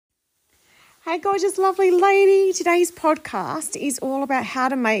Hey, gorgeous, lovely lady. Today's podcast is all about how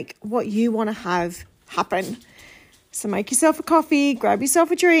to make what you want to have happen. So make yourself a coffee, grab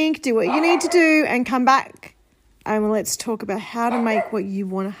yourself a drink, do what you need to do, and come back. And let's talk about how to make what you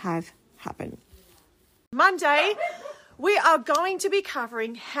want to have happen. Monday, we are going to be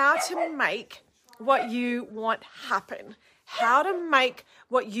covering how to make what you want happen. How to make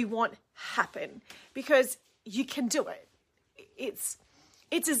what you want happen. Because you can do it. It's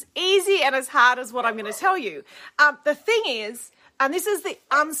as easy and as hard as what I'm going to tell you. The thing is, and this is the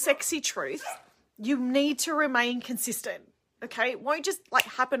unsexy truth, you need to remain consistent, okay? It won't just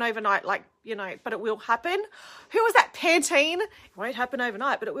happen overnight, but it will happen. Who was that? Pantene? It won't happen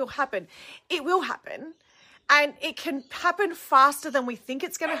overnight, but it will happen. It will happen. And it can happen faster than we think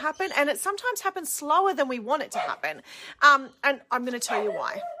it's going to happen. And it sometimes happens slower than we want it to happen. And I'm going to tell you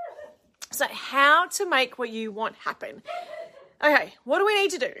why. So how to make what you want happen. Okay, what do we need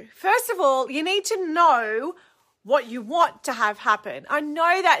to do? First of all, you need to know what you want to have happen. I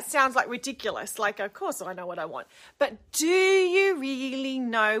know that sounds ridiculous. Of course I know what I want. But do you really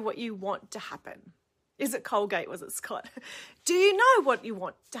know what you want to happen? Is it Colgate? Was it Scott? Do you know what you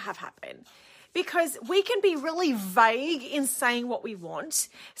want to have happen? Because we can be really vague in saying what we want.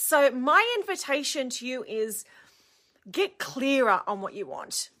 So my invitation to you is get clearer on what you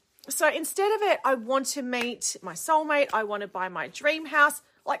want. So instead of it, I want to meet my soulmate. I want to buy my dream house.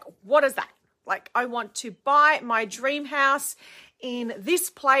 What is that? I want to buy my dream house in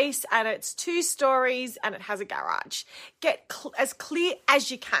this place and it's 2 stories and it has a garage. Get as clear as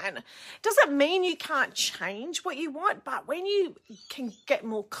you can. Doesn't mean you can't change what you want, but when you can get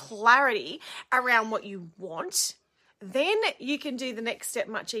more clarity around what you want, then you can do the next step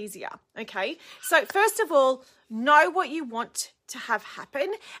much easier, okay? So first of all, know what you want to have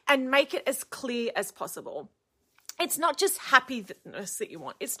happen and make it as clear as possible. It's not just happiness that you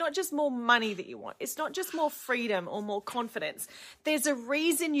want. It's not just more money that you want. It's not just more freedom or more confidence. There's a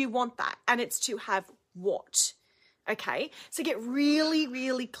reason you want that, and it's to have what, okay? So get really,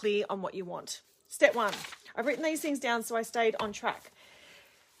 really clear on what you want. Step 1, I've written these things down so I stayed on track.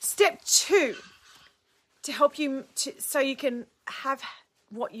 Step 2, to help you so you can have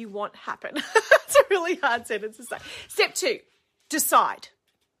what you want happen. It's a really hard sentence to say. Step 2, decide.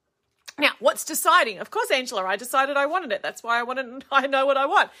 Now, what's deciding? Of course, Angela, I decided I wanted it. That's why I want it and I know what I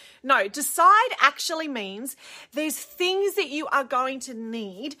want. No, decide actually means there's things that you are going to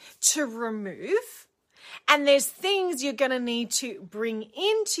need to remove and there's things you're going to need to bring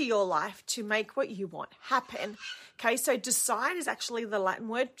into your life to make what you want happen. Okay, so decide is actually the Latin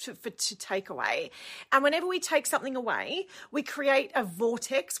word to take away. And whenever we take something away, we create a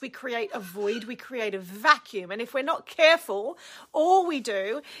vortex, we create a void, we create a vacuum. And if we're not careful, all we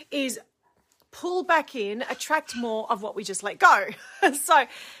do is pull back in, attract more of what we just let go. So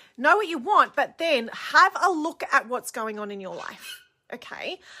know what you want, but then have a look at what's going on in your life.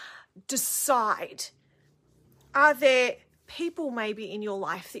 Okay, decide. Are there people maybe in your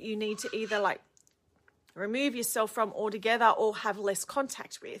life that you need to either remove yourself from altogether or have less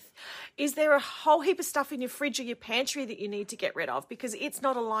contact with? Is there a whole heap of stuff in your fridge or your pantry that you need to get rid of because it's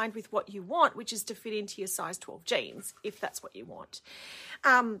not aligned with what you want, which is to fit into your size 12 jeans, if that's what you want?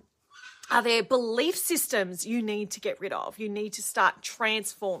 Are there belief systems you need to get rid of? You need to start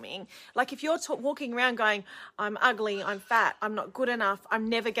transforming. If you're walking around going, I'm ugly, I'm fat, I'm not good enough, I'm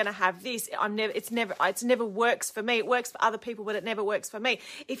never going to have this, it's never works for me. It works for other people, but it never works for me.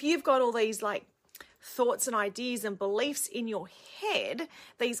 If you've got all these thoughts and ideas and beliefs in your head,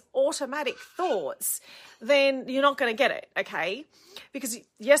 these automatic thoughts, then you're not going to get it, okay? Because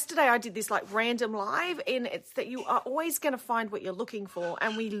yesterday I did this random live, and it's that you are always going to find what you're looking for,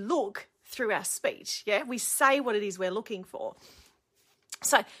 and we look through our speech, yeah? We say what it is we're looking for.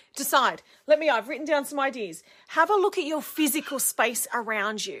 So decide. I've written down some ideas. Have a look at your physical space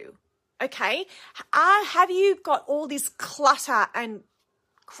around you, okay? Have you got all this clutter and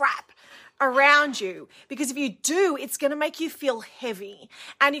crap around you? Because if you do, it's going to make you feel heavy.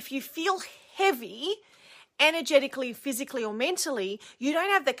 And if you feel heavy, energetically, physically, or mentally, you don't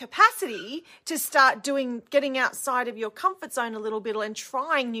have the capacity to start getting outside of your comfort zone a little bit and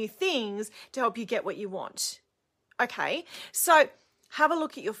trying new things to help you get what you want. Okay, so have a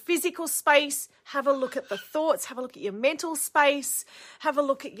look at your physical space, have a look at the thoughts, have a look at your mental space, have a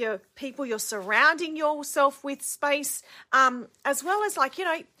look at your people you're surrounding yourself with space, as well as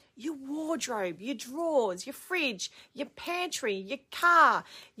your wardrobe, your drawers, your fridge, your pantry, your car,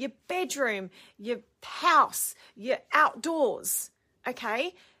 your bedroom, your house, your outdoors,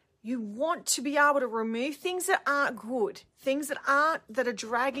 okay? You want to be able to remove things that aren't good, things that are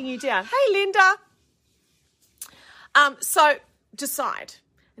dragging you down. Hey, Linda. So decide.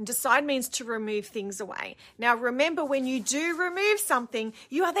 And decide means to remove things away. Now, remember, when you do remove something,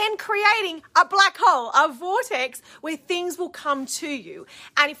 you are then creating a black hole, a vortex where things will come to you.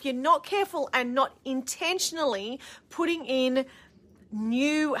 And if you're not careful and not intentionally putting in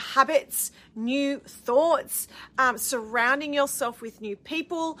new habits, new thoughts, surrounding yourself with new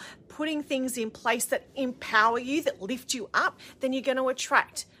people, putting things in place that empower you, that lift you up, then you're going to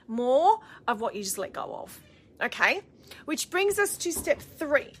attract more of what you just let go of. Okay? Which brings us to step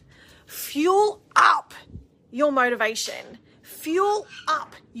 3. Fuel up your motivation. Fuel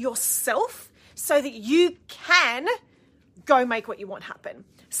up yourself so that you can go make what you want happen.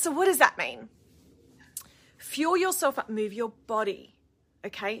 So what does that mean? Fuel yourself up, move your body.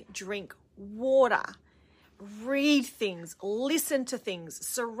 Okay? Drink water. Read things, listen to things,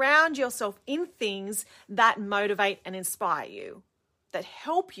 surround yourself in things that motivate and inspire you, that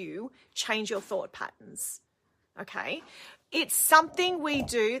help you change your thought patterns. Okay, it's something we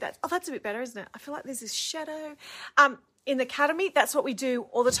do. That's a bit better, isn't it? I feel like there's this shadow. In the Academy, that's what we do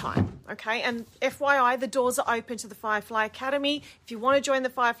all the time. Okay, and FYI, the doors are open to the Firefly Academy. If you want to join the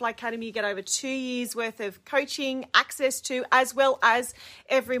Firefly Academy, you get over 2 years worth of coaching access to, as well as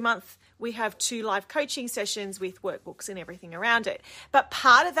every month we have 2 live coaching sessions with workbooks and everything around it. But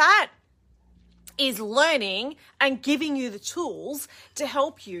part of that is learning and giving you the tools to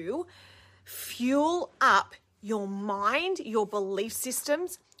help you fuel up your mind, your belief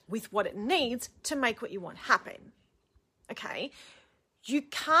systems with what it needs to make what you want happen. Okay? You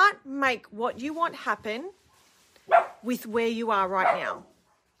can't make what you want happen with where you are right now.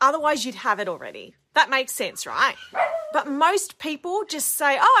 Otherwise, you'd have it already. That makes sense, right? But most people just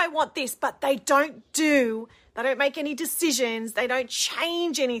say, oh, I want this, but they don't make any decisions. They don't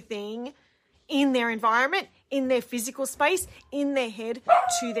change anything in their environment, in their physical space, in their head,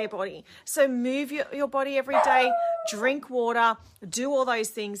 to their body. So move your body every day, drink water, do all those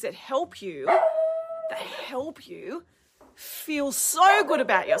things that help you feel so good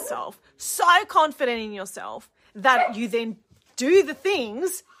about yourself, so confident in yourself that you then do the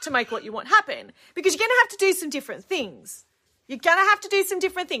things to make what you want happen. Because you're going to have to do some different things. You're going to have to do some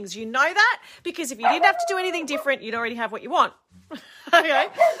different things. You know that because if you didn't have to do anything different, you'd already have what you want. Okay?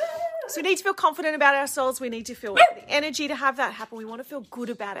 So we need to feel confident about ourselves. We need to feel the energy to have that happen. We want to feel good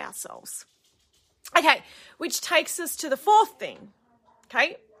about ourselves. Okay, which takes us to the 4th thing.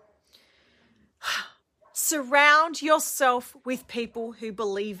 Okay? Surround yourself with people who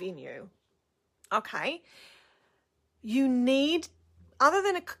believe in you. Okay? You need, other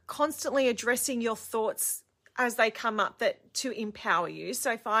than constantly addressing your thoughts as they come up, that to empower you.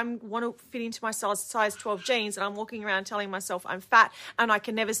 So if I want to fit into my size 12 jeans and I'm walking around telling myself I'm fat and I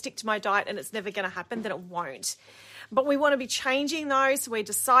can never stick to my diet and it's never going to happen, then it won't. But we want to be changing those. So we're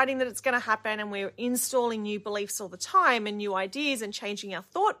deciding that it's going to happen and we're installing new beliefs all the time and new ideas and changing our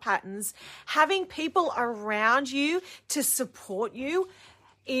thought patterns. Having people around you to support you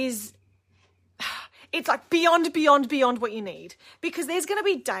it's like beyond what you need, because there's going to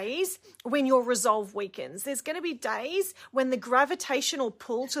be days when your resolve weakens. There's going to be days when the gravitational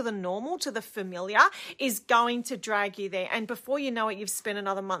pull to the normal, to the familiar, is going to drag you there. And before you know it, you've spent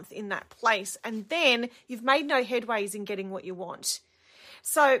another month in that place. And then you've made no headways in getting what you want.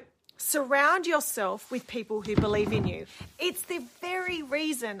 So surround yourself with people who believe in you. It's the very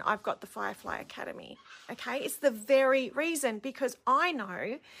reason I've got the Firefly Academy. Okay, it's the very reason, because I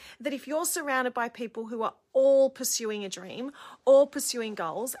know that if you're surrounded by people who are all pursuing a dream, all pursuing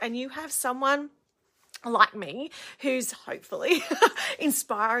goals, and you have someone like me who's hopefully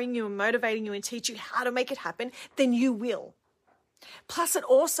inspiring you and motivating you and teach you how to make it happen, then you will. Plus, it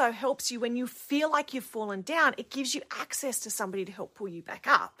also helps you when you feel like you've fallen down. It gives you access to somebody to help pull you back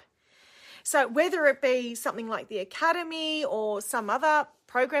up. So whether it be something like the Academy or some other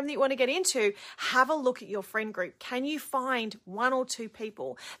program that you want to get into, have a look at your friend group. Can you find 1 or 2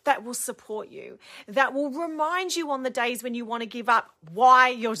 people that will support you, that will remind you on the days when you want to give up why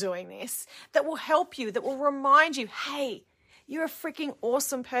you're doing this, that will help you, that will remind you, hey, you're a freaking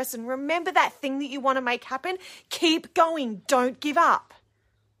awesome person. Remember that thing that you want to make happen? Keep going. Don't give up.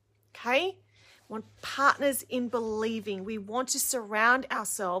 Okay? Want partners in believing. We want to surround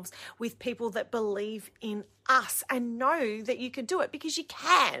ourselves with people that believe in us and know that you can do it, because you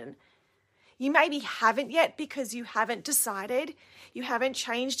can. You maybe haven't yet because you haven't decided. You haven't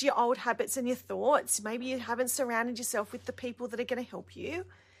changed your old habits and your thoughts. Maybe you haven't surrounded yourself with the people that are going to help you.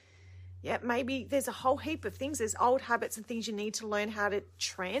 Yeah, maybe there's a whole heap of things. There's old habits and things you need to learn how to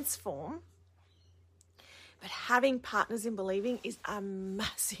transform. But having partners in believing is a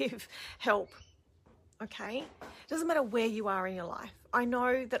massive help. Okay? It doesn't matter where you are in your life. I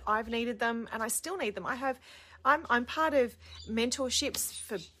know that I've needed them and I still need them. I have I'm part of mentorships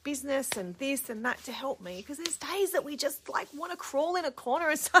for business and this and that to help me, because there's days that we just like want to crawl in a corner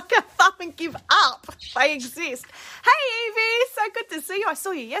and suck our thumb and give up. They exist. Hey, Evie, so good to see you. I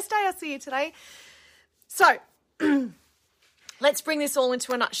saw you yesterday. I see you today. So let's bring this all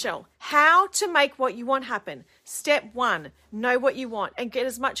into a nutshell. How to make what you want happen. Step 1, know what you want and get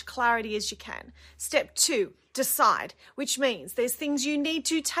as much clarity as you can. Step 2, decide, which means there's things you need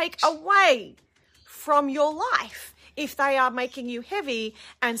to take away from your life if they are making you heavy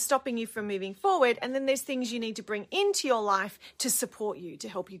and stopping you from moving forward. And then there's things you need to bring into your life to support you, to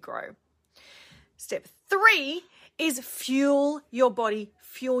help you grow. Step 3 is fuel your body,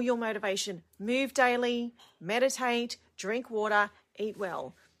 fuel your motivation. Move daily, meditate, drink water, eat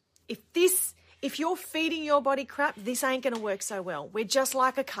well. If you're feeding your body crap, this ain't going to work so well. We're just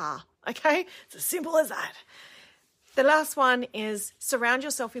like a car, okay? It's as simple as that. The last one is surround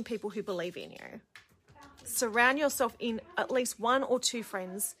yourself in people who believe in you. Surround yourself in at least 1 or 2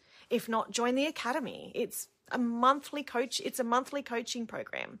 friends. If not, join the academy. It's a monthly coaching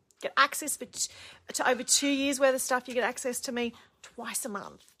program. Get access to over 2 years worth of stuff. You get access to me twice a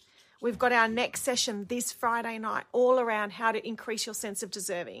month. We've got our next session this Friday night, all around how to increase your sense of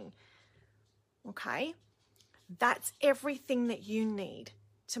deserving. Okay? That's everything that you need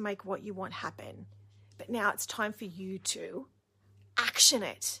to make what you want happen. But now it's time for you to action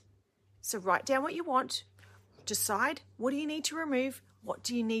it. So write down what you want. Decide, what do you need to remove? What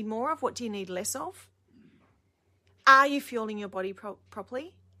do you need more of? What do you need less of? Are you fueling your body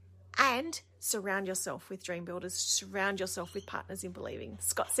properly? And surround yourself with dream builders. Surround yourself with partners in believing.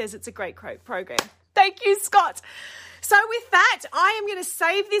 Scott says it's a great program. Thank you, Scott. So with that, I am going to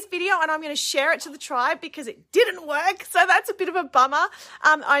save this video and I'm going to share it to the tribe because it didn't work. So that's a bit of a bummer.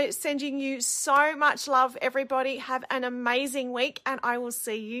 I'm sending you so much love, everybody. Have an amazing week and I will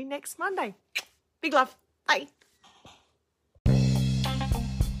see you next Monday. Big love. Bye.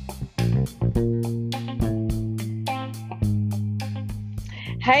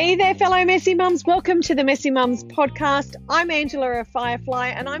 Hey there, fellow Messy Mums. Welcome to the Messy Mums podcast. I'm Angela, a Firefly,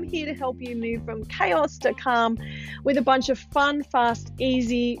 and I'm here to help you move from chaos to calm with a bunch of fun, fast,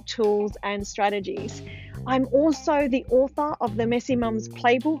 easy tools and strategies. I'm also the author of the Messy Mums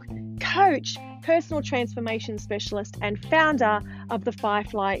Playbook, coach, personal transformation specialist, and founder of the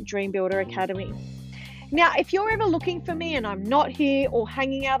Firefly Dream Builder Academy. Now, if you're ever looking for me and I'm not here or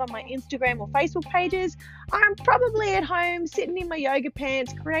hanging out on my Instagram or Facebook pages, I'm probably at home sitting in my yoga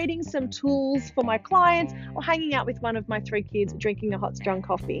pants, creating some tools for my clients or hanging out with one of my 3 kids drinking a hot, strong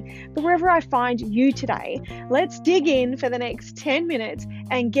coffee. But wherever I find you today, let's dig in for the next 10 minutes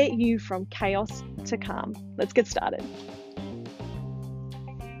and get you from chaos to calm. Let's get started.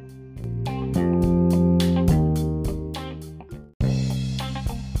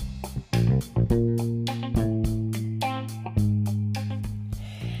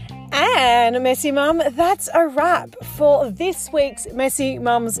 And Messy Mum, that's a wrap for this week's Messy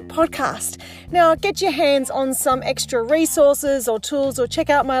Mums podcast. Now, get your hands on some extra resources or tools or check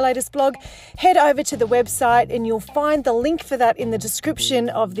out my latest blog. Head over to the website and you'll find the link for that in the description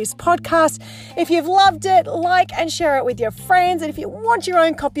of this podcast. If you've loved it, like and share it with your friends. And if you want your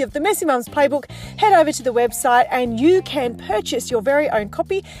own copy of the Messy Mums Playbook, head over to the website and you can purchase your very own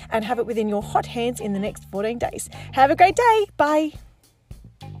copy and have it within your hot hands in the next 14 days. Have a great day. Bye.